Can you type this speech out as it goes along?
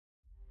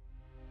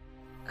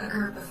A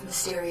group of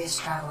mysterious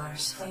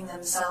travelers fling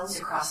themselves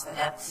across the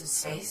depths of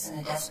space in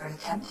a desperate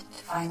attempt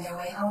to find their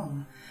way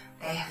home.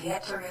 They have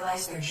yet to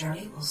realize their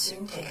journey will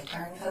soon take a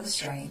turn for the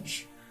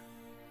strange.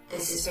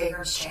 This is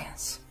Vagrant's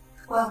Chance.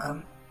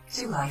 Welcome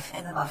to Life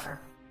in the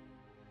Buffer.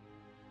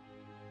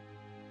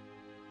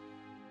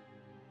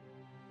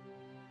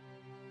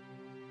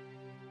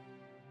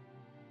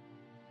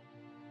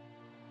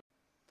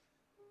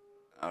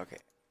 Okay,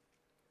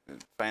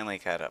 it finally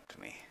caught up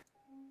to me.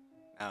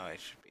 Now I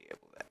should be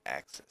able to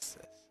access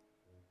this.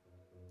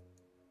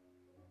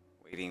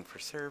 Waiting for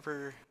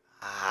server.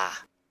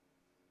 Ah!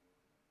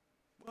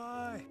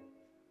 Why?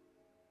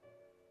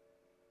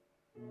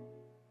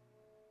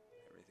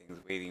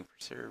 Everything's waiting for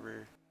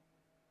server.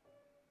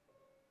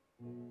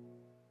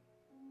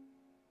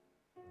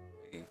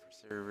 Waiting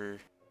for server.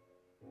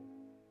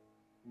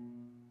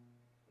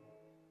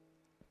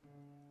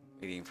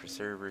 Waiting for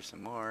server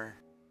some more.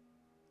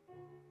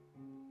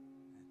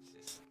 It's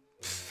just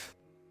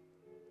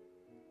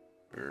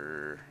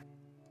grrs.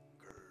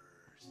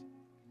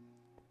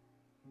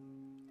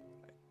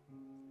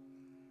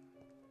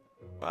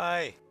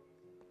 Why?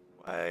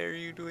 Why are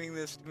you doing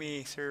this to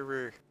me,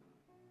 server?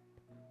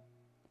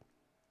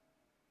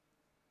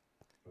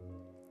 I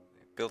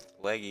built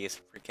the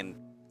laggiest freaking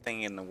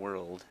thing in the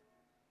world.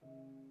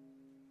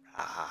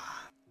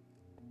 Ah.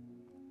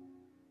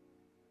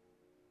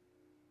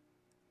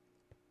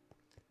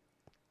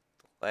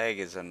 The lag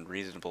is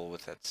unreasonable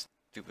with that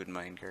stupid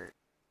minecart.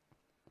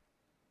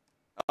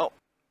 Oh,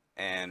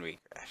 and we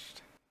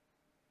crashed.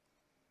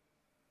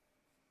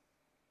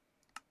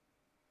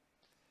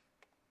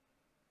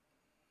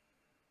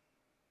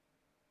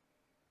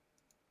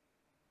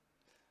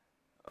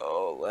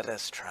 Oh, let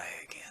us try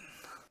again.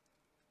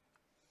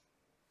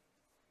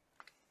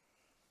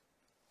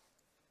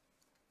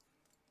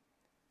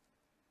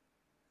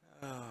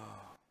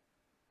 Oh.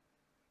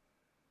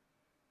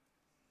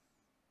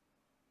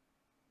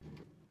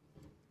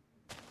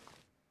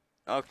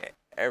 Okay,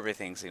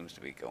 everything seems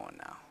to be going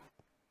now.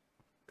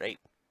 Right?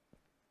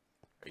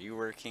 Are you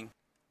working?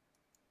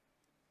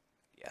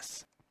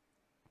 Yes.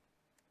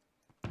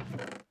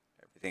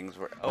 Everything's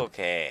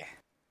okay.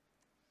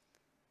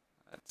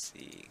 Let's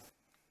see.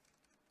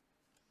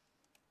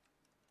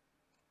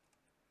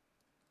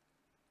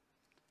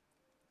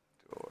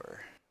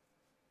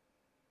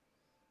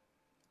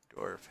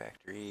 Door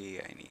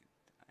factory. I need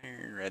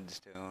iron,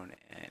 redstone,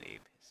 and a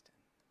piston.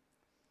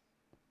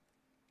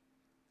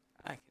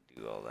 I can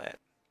do all that.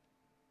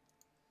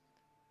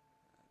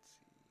 Let's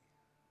see.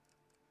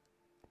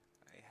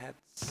 I had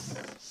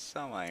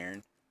some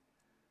iron.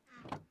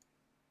 Let's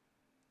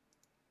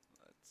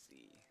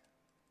see.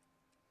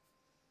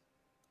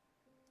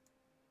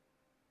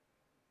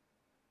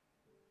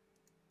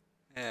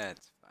 Yeah,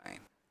 it's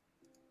fine.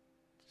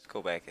 Just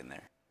go back in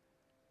there.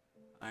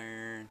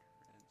 Iron,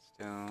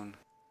 redstone,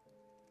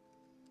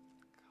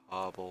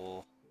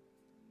 cobble.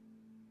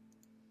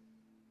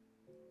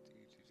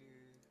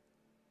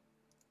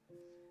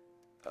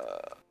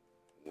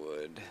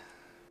 Wood.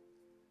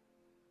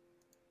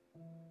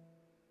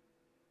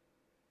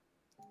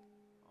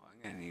 Oh, I'm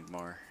gonna need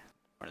more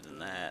than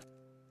that.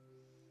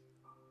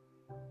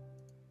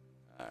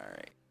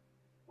 Alright.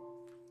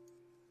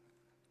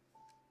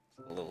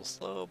 It's a little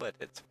slow, but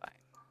it's fine.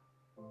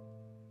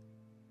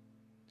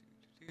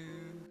 I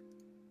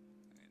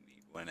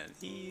need one of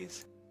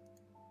these.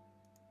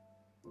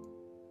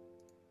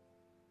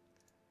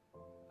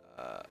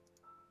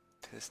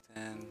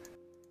 Piston.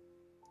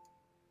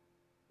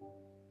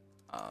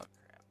 Oh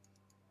crap.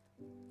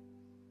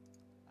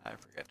 I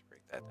forgot to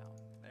break that down.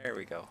 There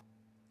we go.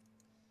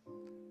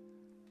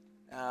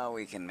 Now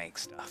we can make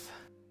stuff.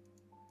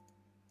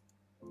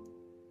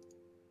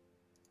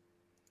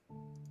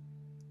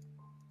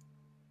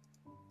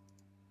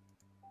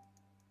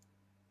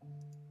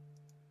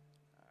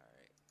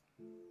 Alright.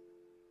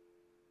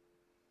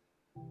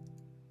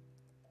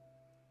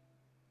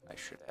 I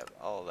should have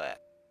all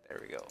that. There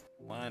we go.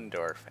 One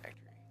door factory.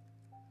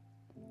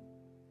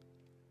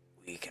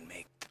 We can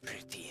make the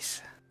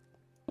pretties.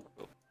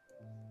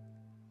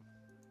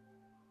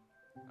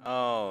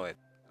 Oh,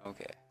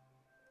 okay.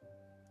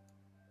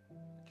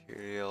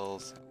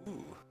 Materials.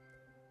 Ooh.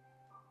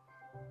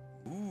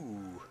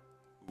 Ooh.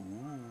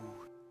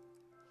 Ooh.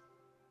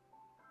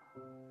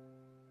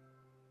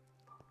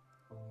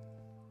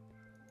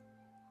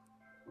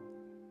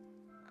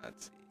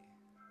 Let's see.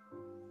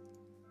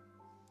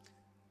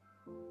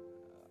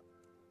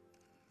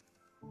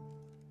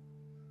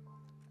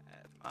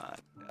 Add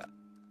mod.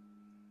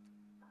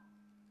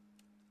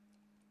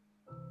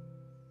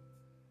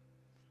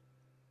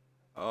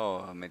 Oh,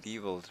 a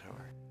medieval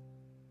tower.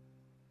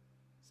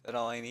 Is that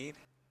all I need?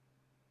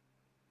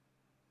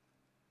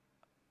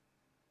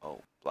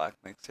 Oh, block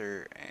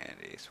mixer and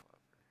a swapper.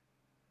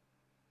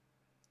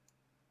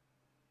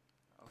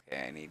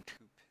 Okay, I need 2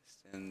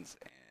 pistons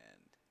and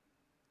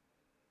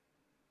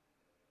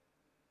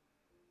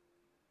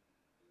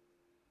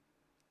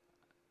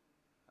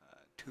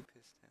 2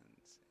 pistons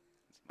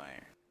and some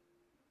iron.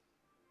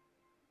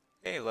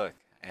 Hey, look,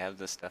 I have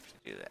the stuff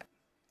to do that.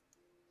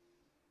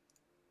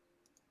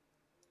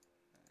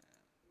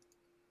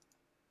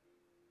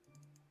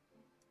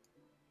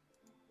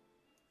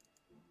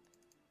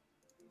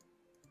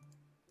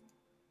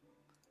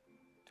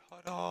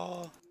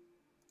 all.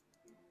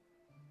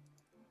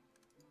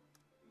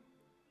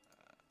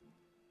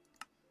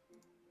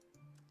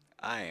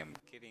 I am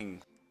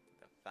getting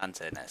the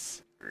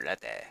fanciness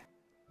ready.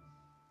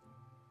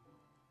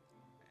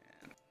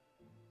 And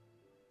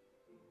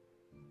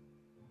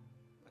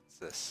what's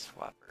this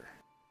swapper?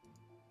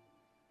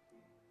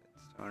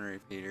 Stone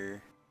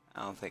repeater.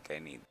 I don't think I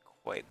need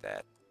quite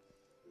that,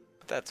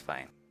 but that's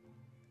fine.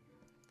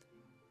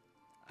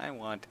 I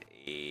want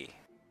a.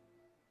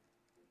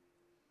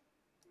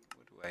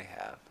 What do I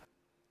have?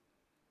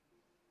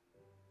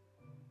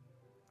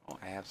 Oh,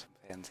 I have some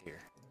fans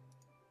here.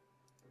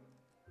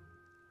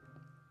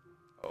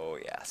 Oh,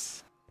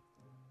 yes.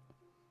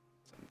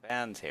 Some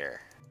fans here.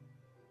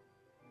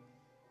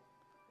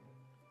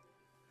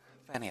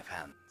 Plenty of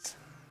fans.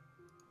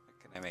 What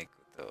can I make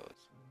with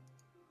those?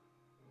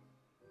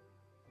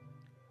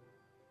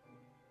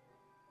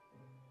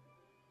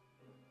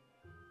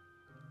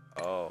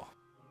 Oh.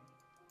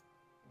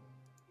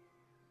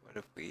 What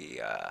if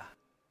we, what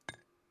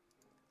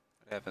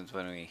happens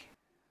when we,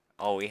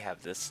 oh, we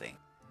have this thing.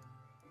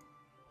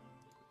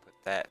 We put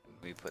that,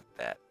 we put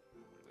that.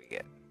 What do we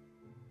get?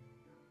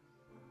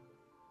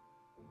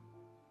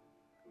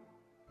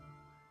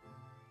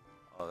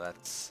 Oh,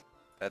 that's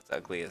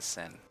ugly as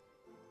sin.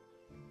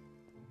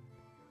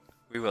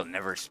 We will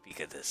never speak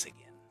of this again.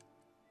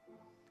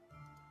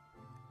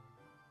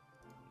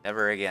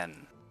 Never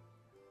again.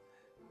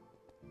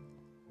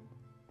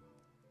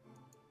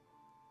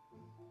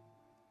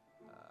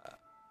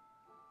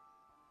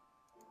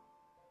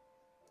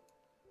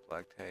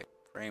 Plug type,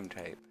 frame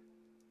type.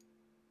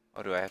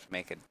 Oh, do I have to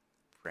make a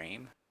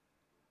frame?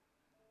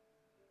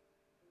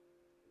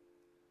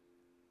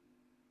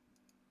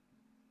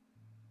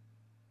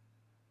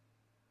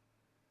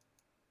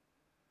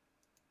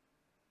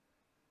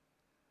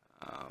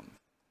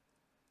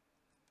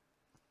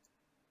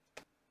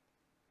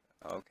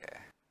 Okay.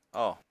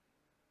 Oh.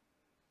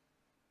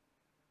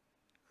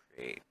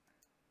 Create.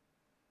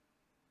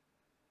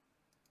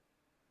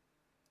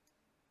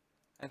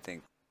 I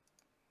think.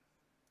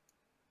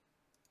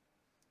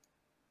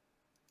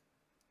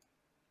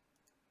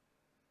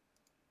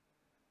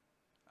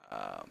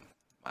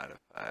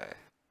 Modify.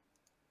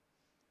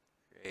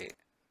 Create.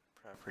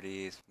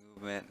 Properties.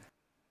 Movement.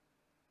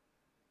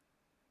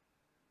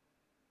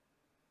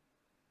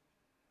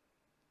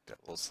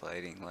 Double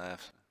sliding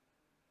left.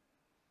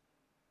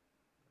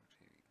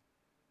 Rotating.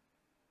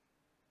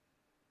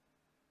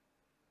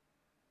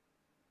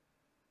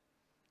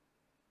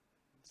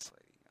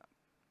 Sliding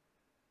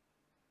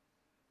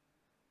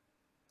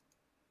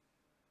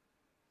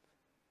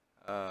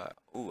up.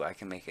 Ooh, I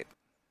can make it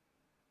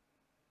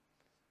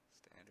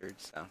standard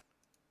sound.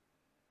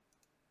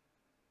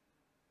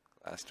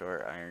 Glass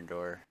door, iron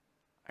trap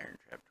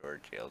door,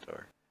 jail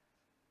door,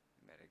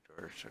 pneumatic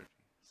door,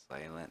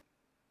 silent.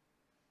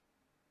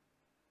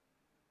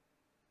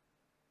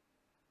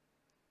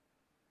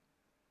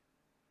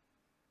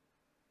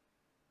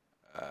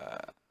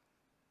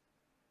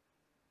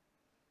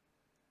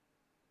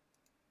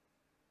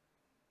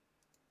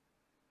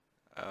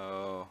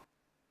 Oh.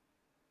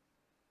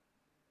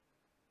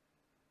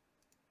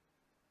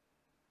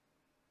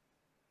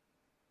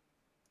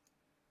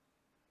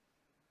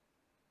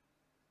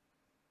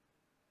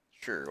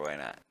 Sure, why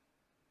not?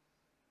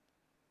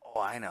 Oh,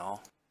 I know.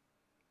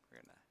 We're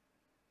gonna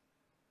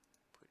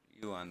put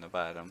you on the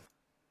bottom.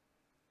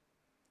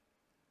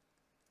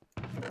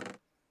 We're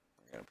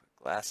gonna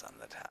put glass on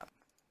the top.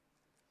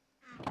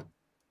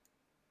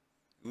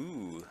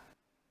 Ooh.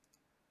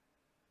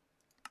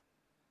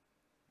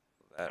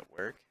 Will that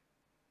work?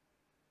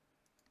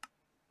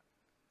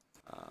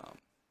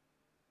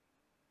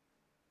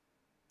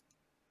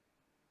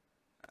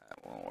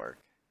 That won't work.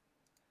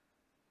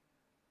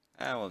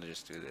 We'll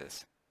just do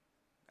this.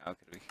 How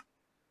could we?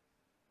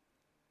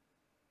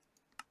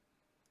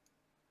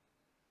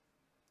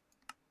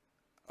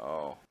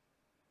 Oh.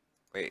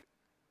 Wait.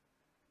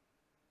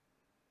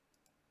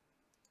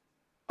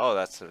 Oh,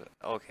 that's a,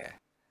 okay.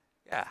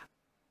 Yeah.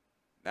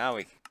 Now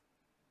we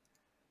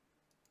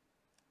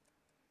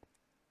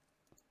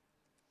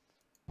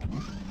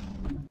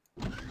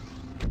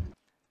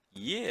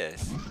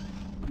yes.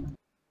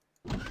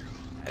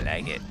 I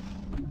like it.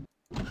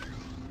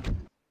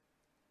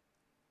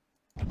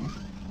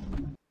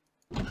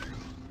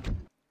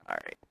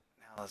 Alright.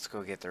 Now let's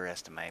go get the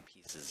rest of my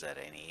pieces that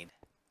I need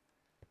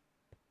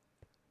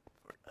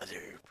for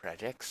other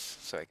projects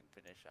so I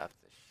can finish off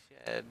the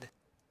shed.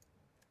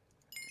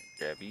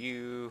 Grab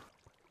you.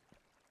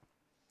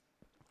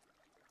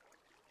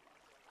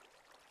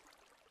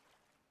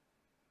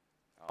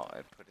 Oh,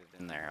 I put it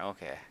in there.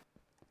 Okay.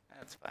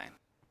 That's fine.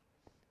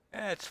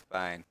 That's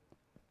fine.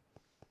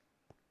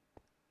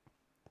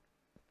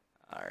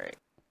 Alright.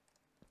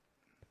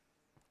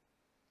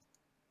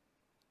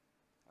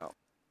 Oh.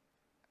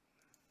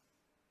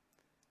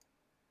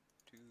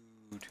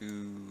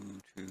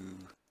 Do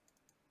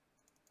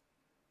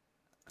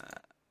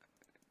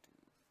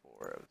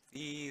 4 of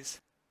these.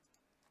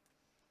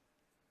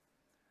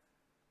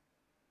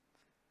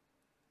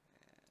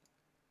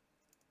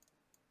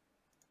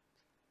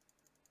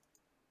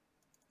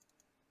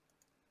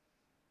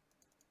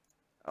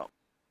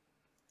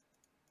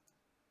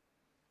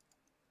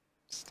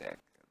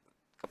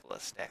 couple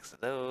of stacks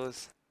of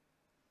those.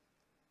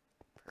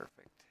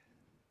 Perfect.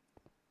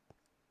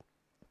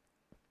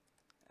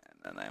 And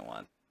then I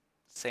want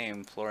the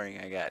same flooring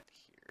I got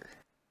here.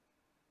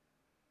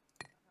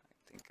 I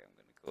think I'm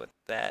going to go with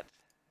that.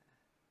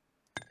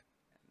 And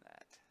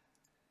that.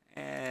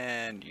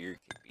 And you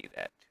can be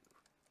that too.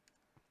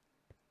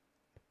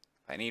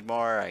 If I need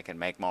more, I can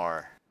make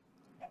more.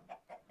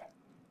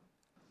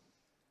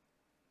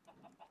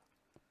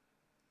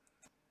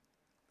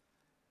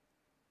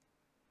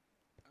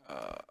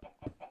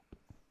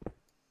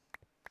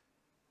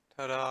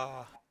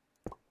 Ta-da!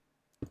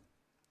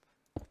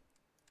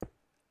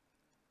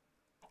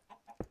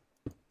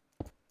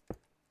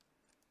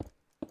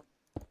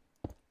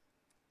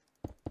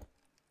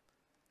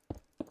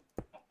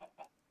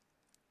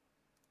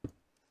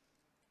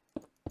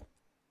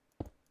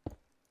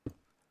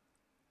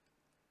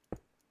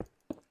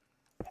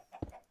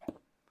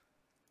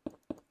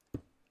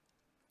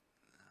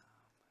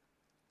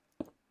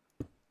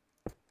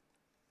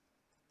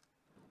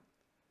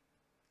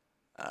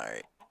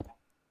 Alright.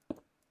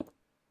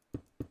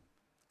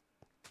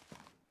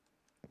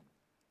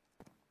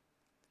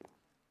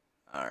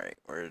 Alright,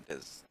 where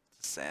does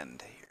this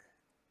end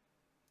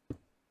here?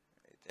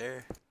 Right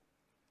there.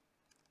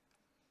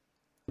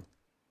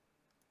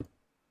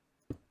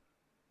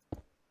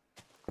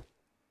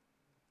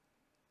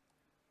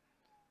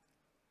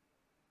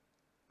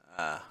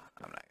 I'm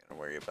not gonna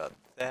worry about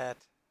that.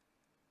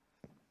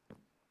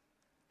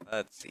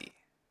 Let's see.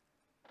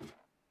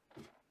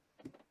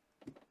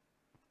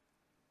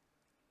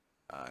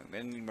 I'm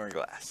gonna need more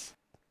glass.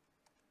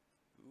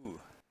 Ooh.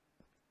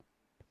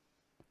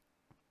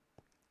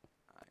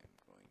 I'm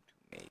going to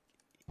make...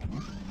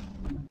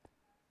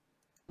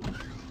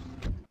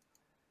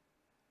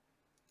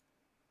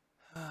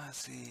 let's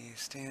see,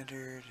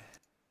 standard.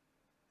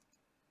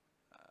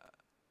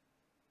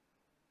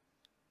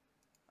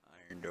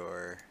 Iron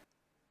door.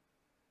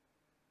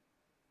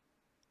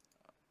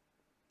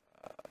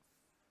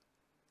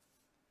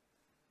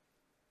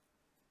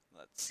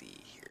 Let's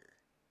see here.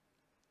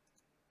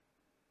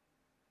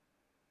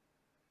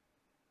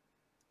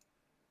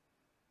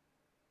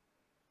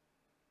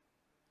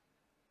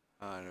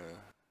 No. 6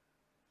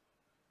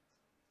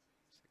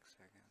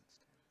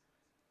 seconds.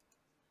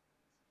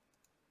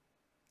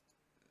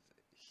 Is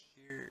it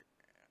here?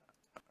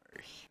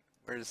 Or here?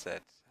 Where's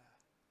that?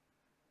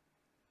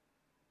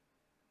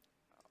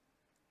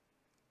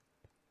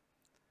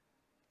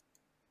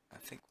 I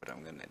think what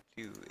I'm gonna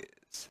do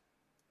is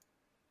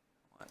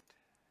I want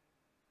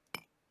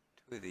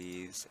 2 of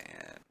these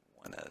and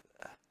 1 of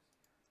the.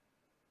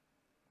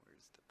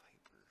 Where's the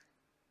piper?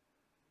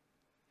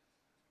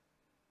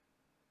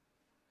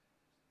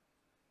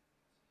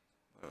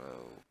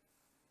 Oh,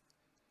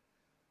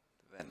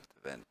 the vent, the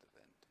vent, the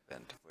vent, the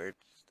vent. Where's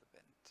the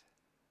vent?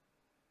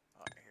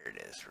 Oh, here it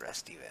is,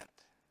 rusty vent.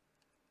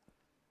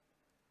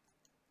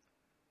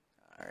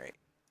 All right.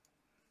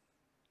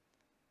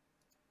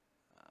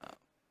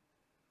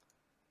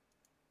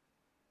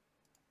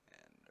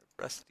 And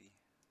rusty,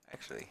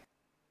 actually,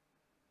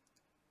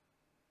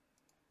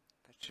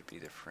 that should be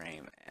the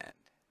frame, and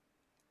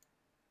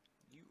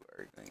you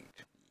are going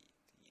to be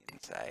the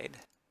inside.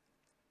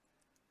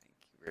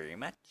 Thank you very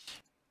much.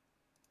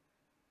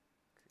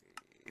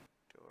 Create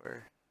door.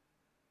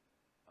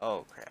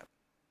 Oh crap.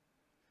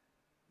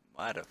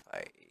 Modify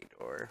a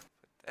door.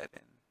 Put that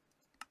in.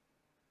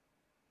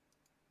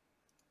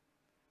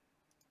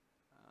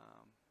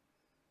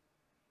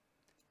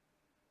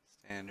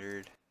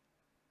 Standard.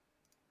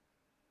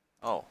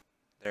 Oh,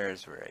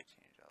 there's where I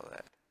changed all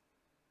that.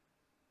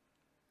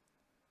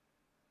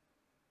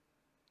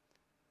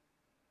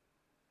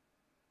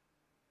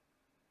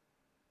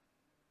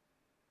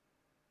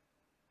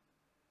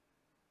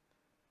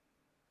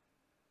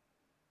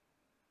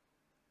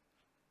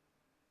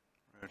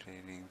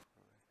 Rotating.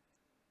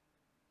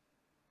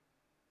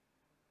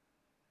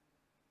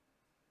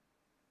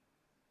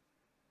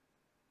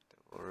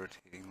 Double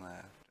rotating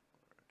left.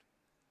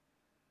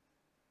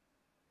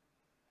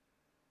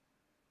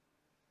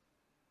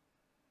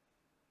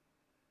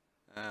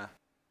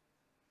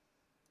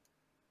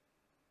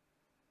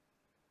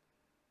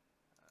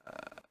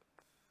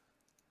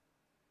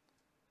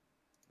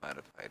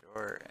 Modify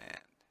door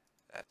and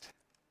that.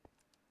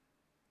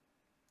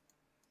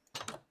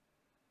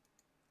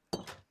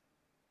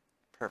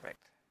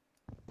 Perfect.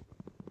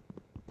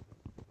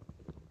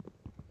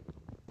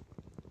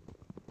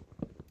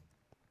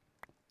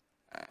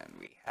 And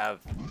we have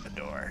the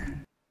door.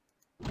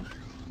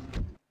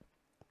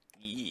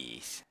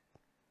 Yes.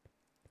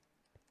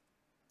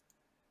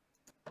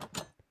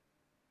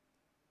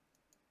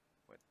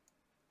 What?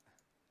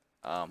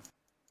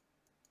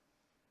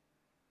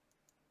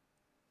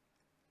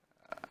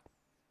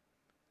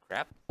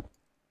 Crap.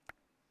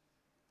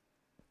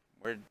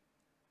 Where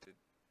did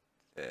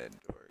the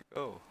door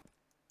go?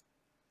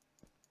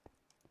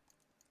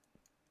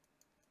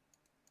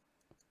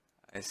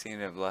 I seem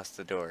to have lost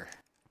the door.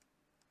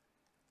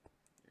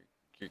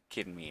 You're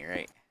kidding me,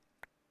 right?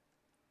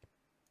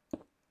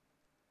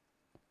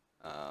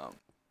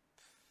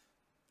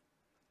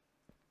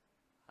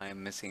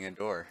 I'm missing a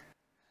door.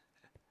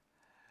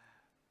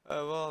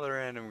 Of all the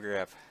random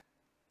crap.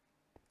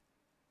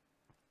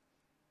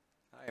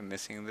 I'm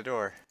missing the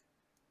door.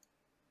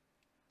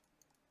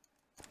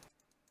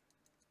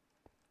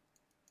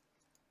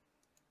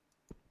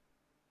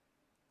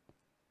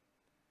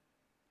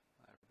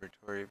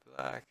 Laboratory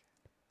black.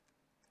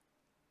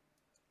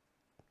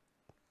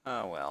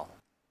 Oh well.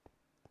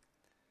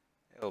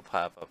 It'll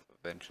pop up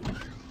eventually.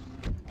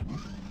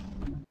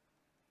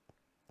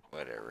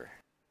 Whatever.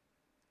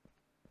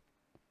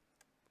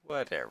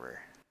 Whatever.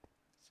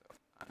 So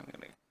I'm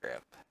gonna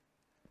grab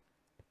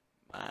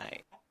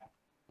my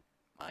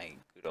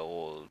good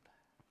old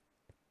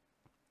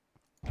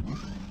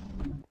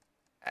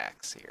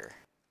axe here.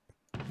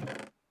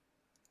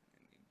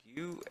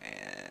 You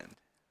and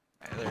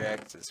my other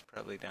axe is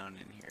probably down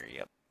in here.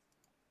 Yep.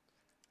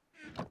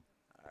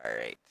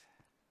 Alright.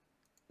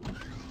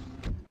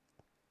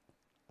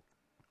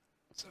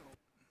 So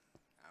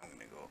I'm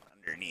gonna go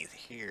underneath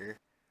here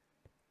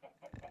and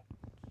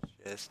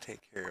just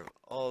take care of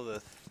all the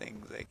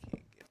things I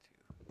can't get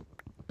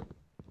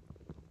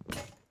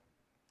to.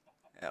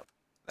 Yep,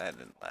 that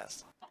didn't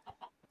last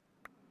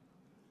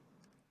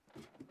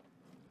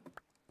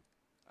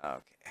long.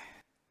 Okay.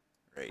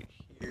 Right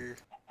here.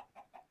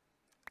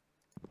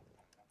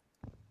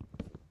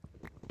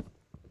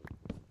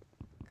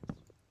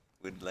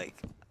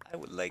 I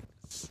would like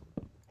this to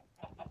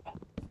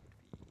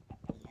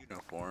be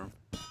uniform.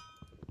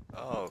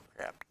 Oh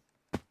crap.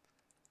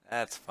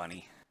 That's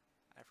funny.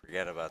 I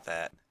forget about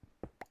that.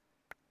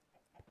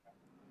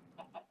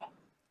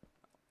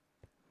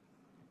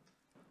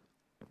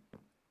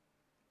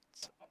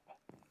 So, what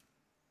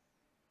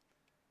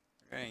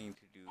we're going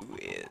to do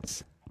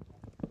is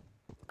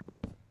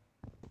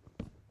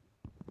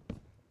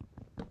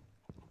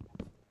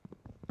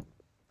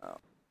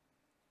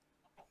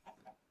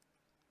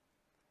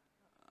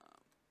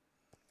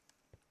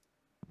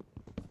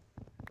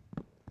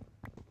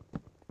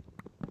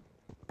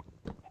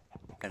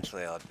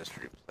eventually I'll just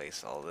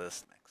replace all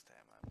this next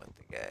time I'm with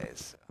the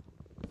guys.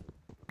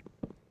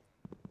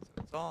 So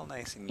it's all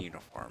nice and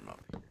uniform up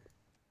here.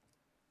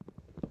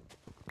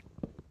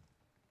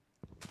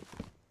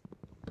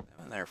 Them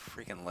and their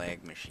freaking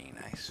lag machine,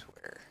 I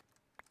swear.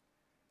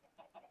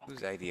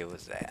 Whose idea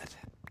was that?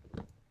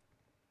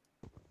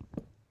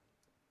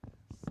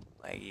 It's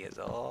laggy as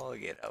all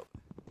get out.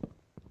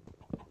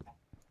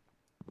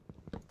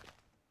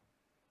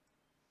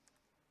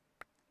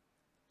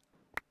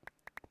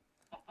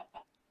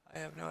 I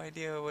have no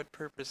idea what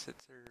purpose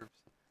it serves,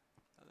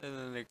 other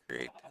than to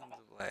create tons of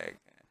lag. Like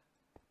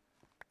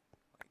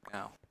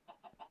now.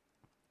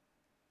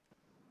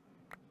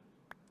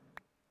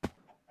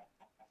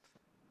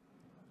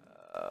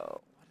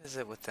 What is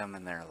it with them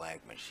and their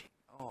lag machine?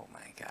 Oh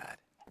my god.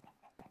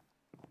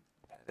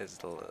 That is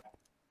the...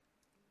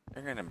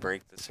 They're gonna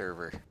break the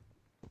server.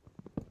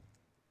 I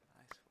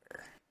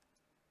swear.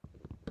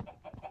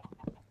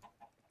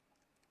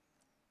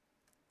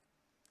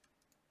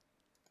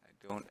 I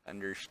don't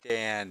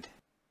understand.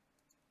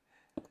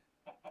 Whose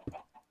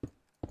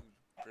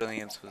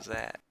brilliance was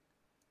that?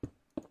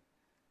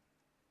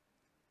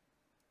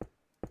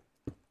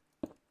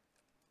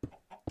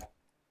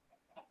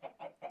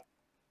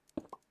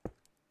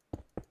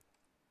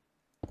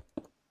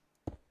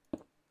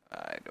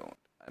 I don't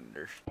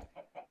understand.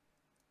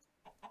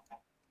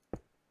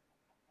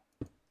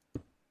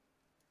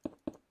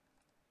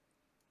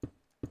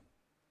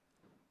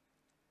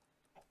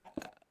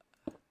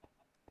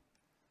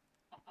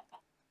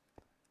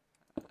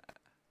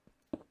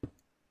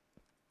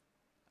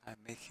 I'm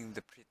making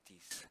the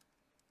pretties.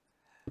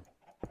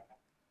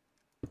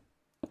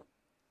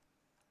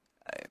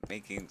 I'm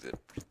making the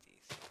pretties.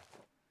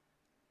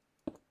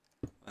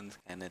 One's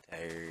kinda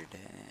tired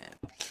and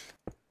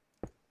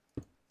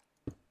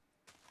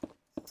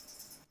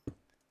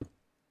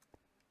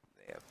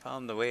they have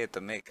found the way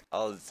to make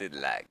all the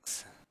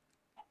lags.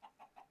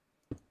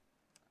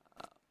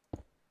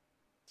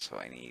 So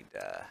I need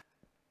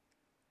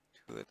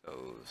 2 of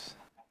those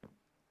up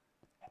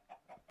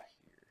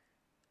here.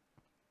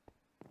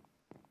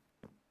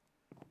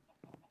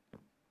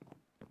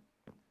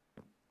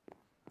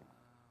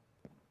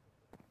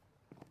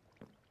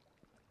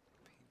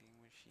 Painting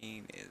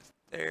machine is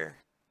there.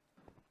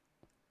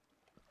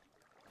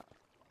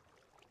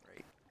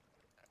 Right.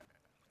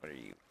 What are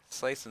you?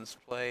 Slice and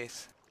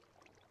splice.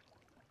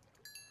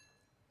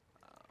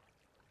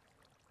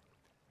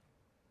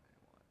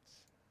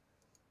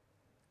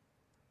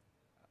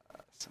 I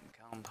want some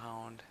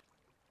compound.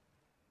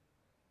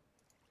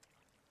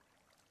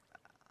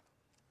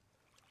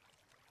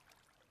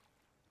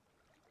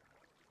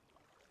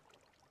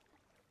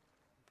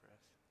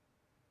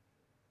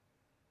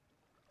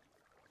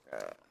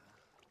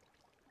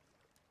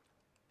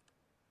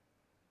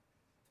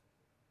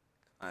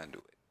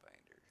 Conduit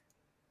binder.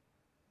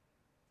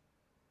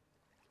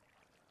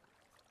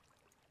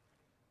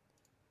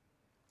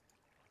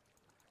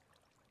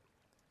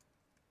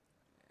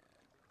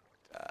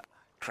 And,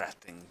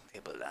 crafting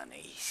table on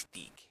a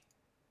stick.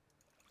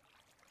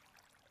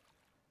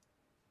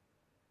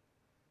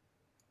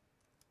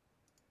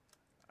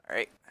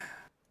 Alright.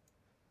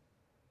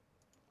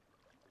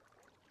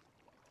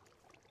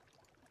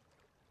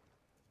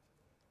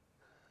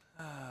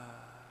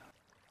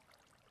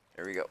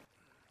 There we go.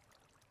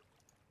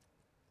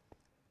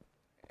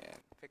 And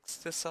fix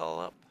this all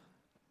up.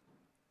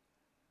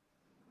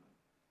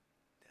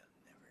 They'll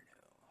never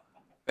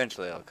know.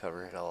 Eventually I'll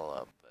cover it all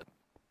up, but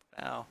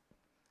for now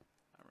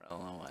I'm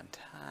running low on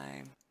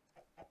time.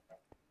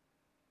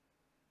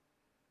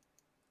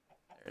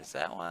 There's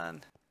that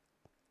one.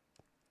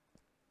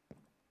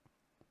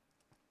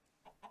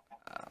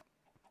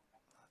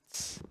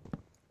 Let's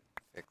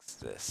fix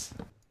this.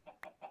 Put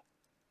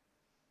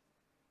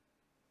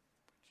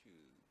you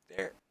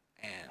there,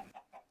 and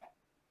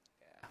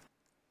yeah,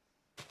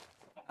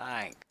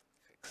 I can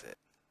fix it.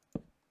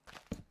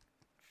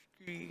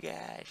 Screw you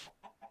guys.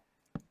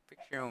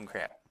 Fix your own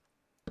crap.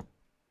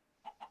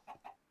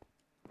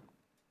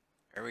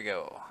 There we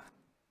go.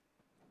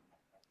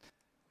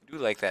 I do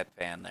like that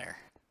fan there.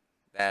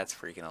 That's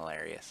freaking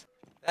hilarious.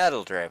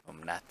 That'll drive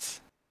them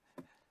nuts.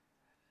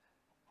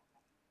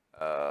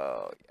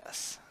 Oh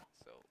yes.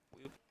 So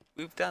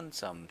we've done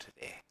some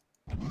today.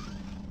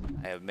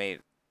 I have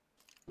made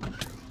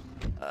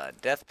a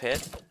death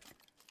pit.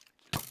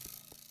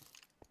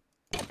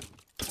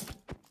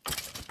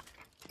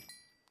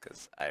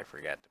 Because I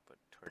forgot to put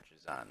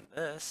torches on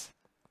this.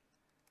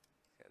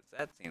 Because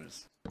that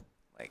seems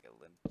like a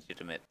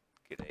legitimate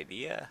good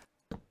idea.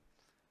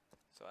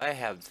 So I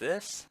have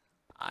this.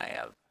 I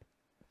have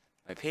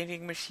my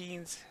painting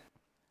machines.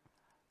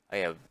 I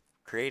have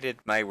created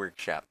my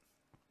workshop.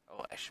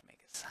 Oh, I should make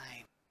a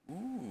sign.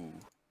 Ooh.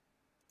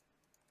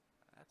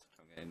 That's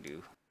what I'm going to do.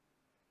 I'm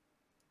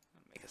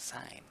going to make a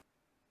sign.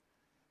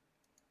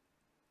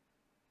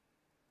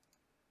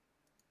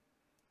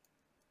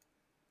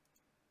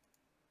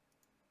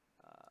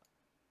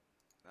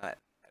 But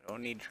I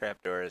don't need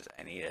trapdoors.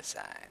 I need a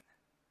sign.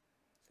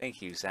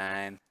 Thank you,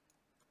 sign.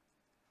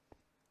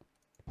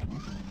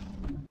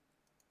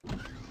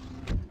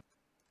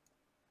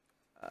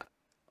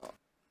 Oh,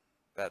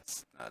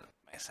 that's not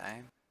my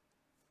sign.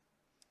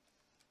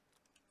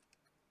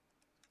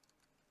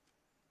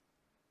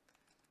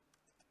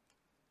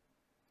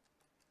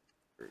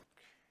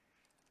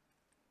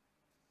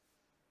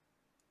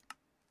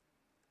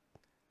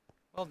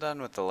 Well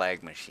done with the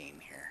lag machine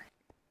here.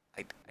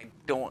 I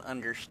don't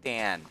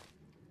understand.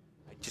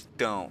 I just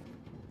don't.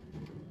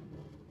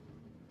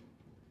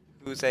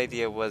 Whose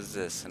idea was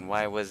this, and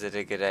why was it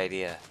a good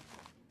idea?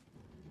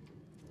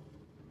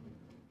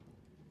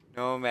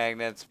 No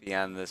magnets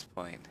beyond this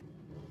point.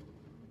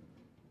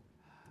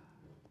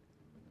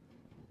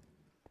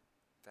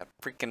 That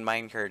freaking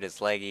minecart is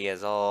laggy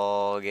as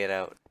all get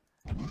out.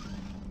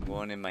 I'm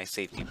going in my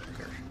safety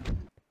bunker.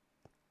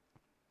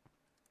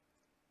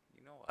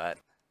 You know what?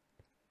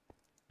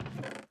 I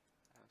have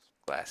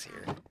some glass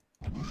here.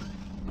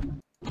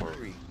 Before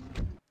we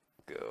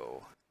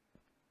go,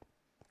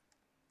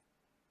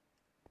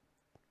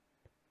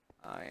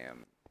 I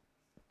am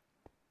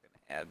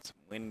gonna add some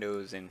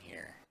windows in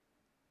here.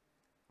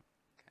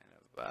 Kind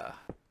of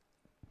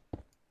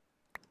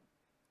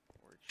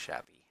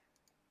workshoppy.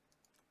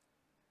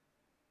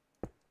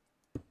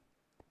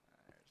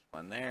 There's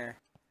one there.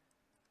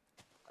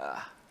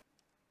 Oh,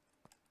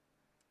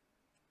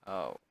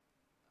 I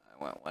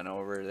want one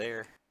over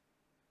there.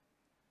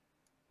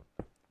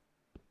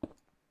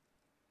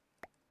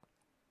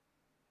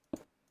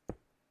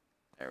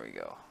 There we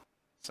go.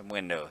 Some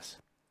windows.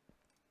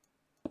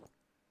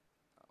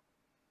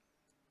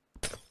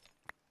 Can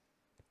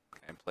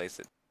I place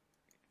it?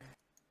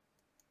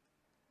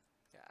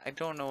 Yeah, I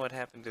don't know what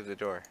happened to the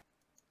door.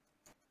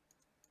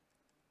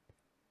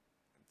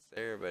 It's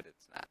there, but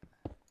it's not.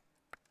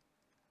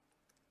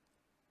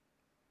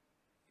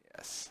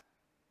 Yes.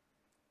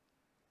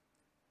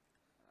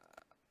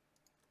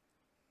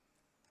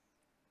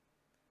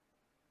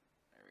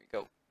 There we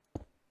go.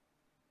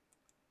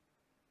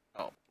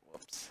 Oh,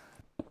 whoops.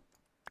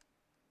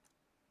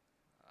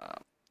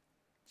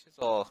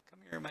 Chisel, come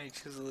here, my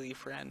chisel-y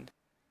friend.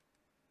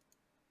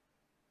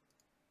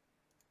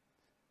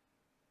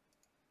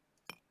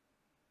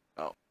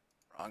 Oh,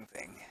 wrong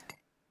thing.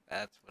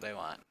 That's what I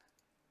want.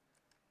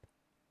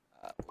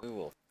 We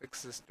will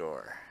fix this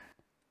door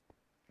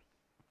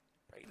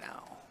right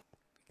now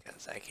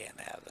because I can't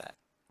have that.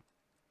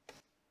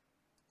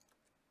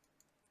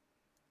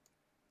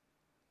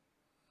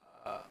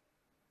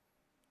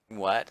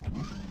 What?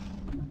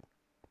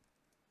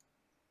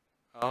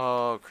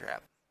 Oh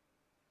crap.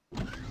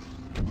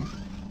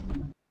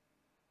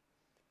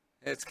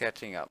 It's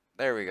catching up.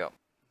 There we go.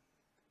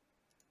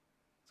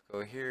 Let's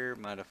go here,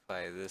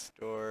 modify this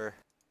door.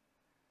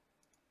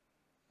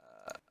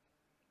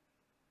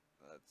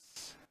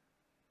 Let's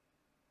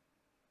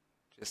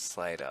just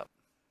slide up.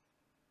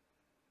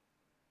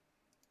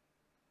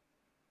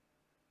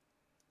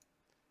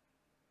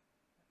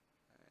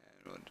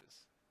 And we'll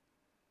just...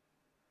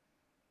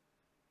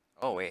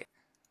 Oh wait.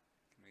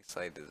 Can we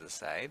slide to the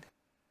side?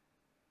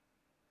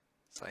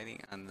 Sliding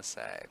on the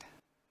side.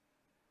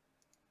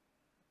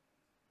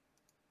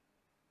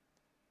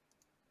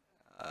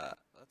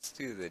 Let's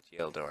do the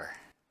jail door.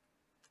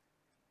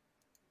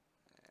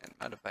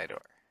 Modify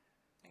door.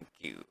 Thank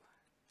you.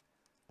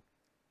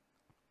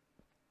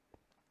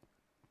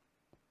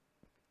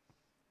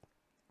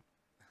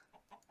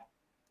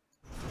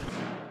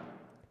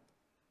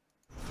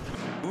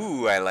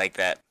 Ooh, I like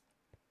that.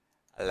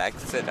 I like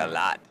it a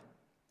lot.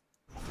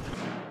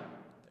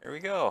 There we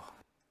go.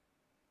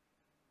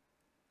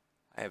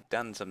 I have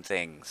done some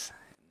things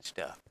and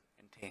stuff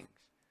and things.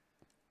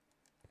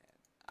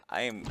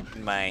 I am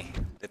in my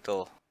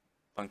little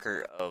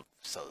bunker of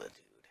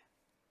solitude.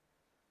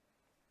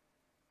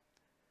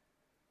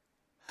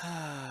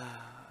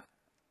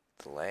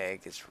 The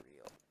lag is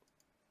real.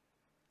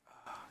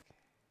 Okay.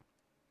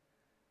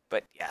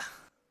 But yeah.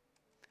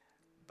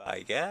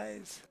 Bye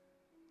guys.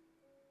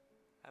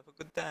 Have a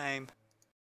good time.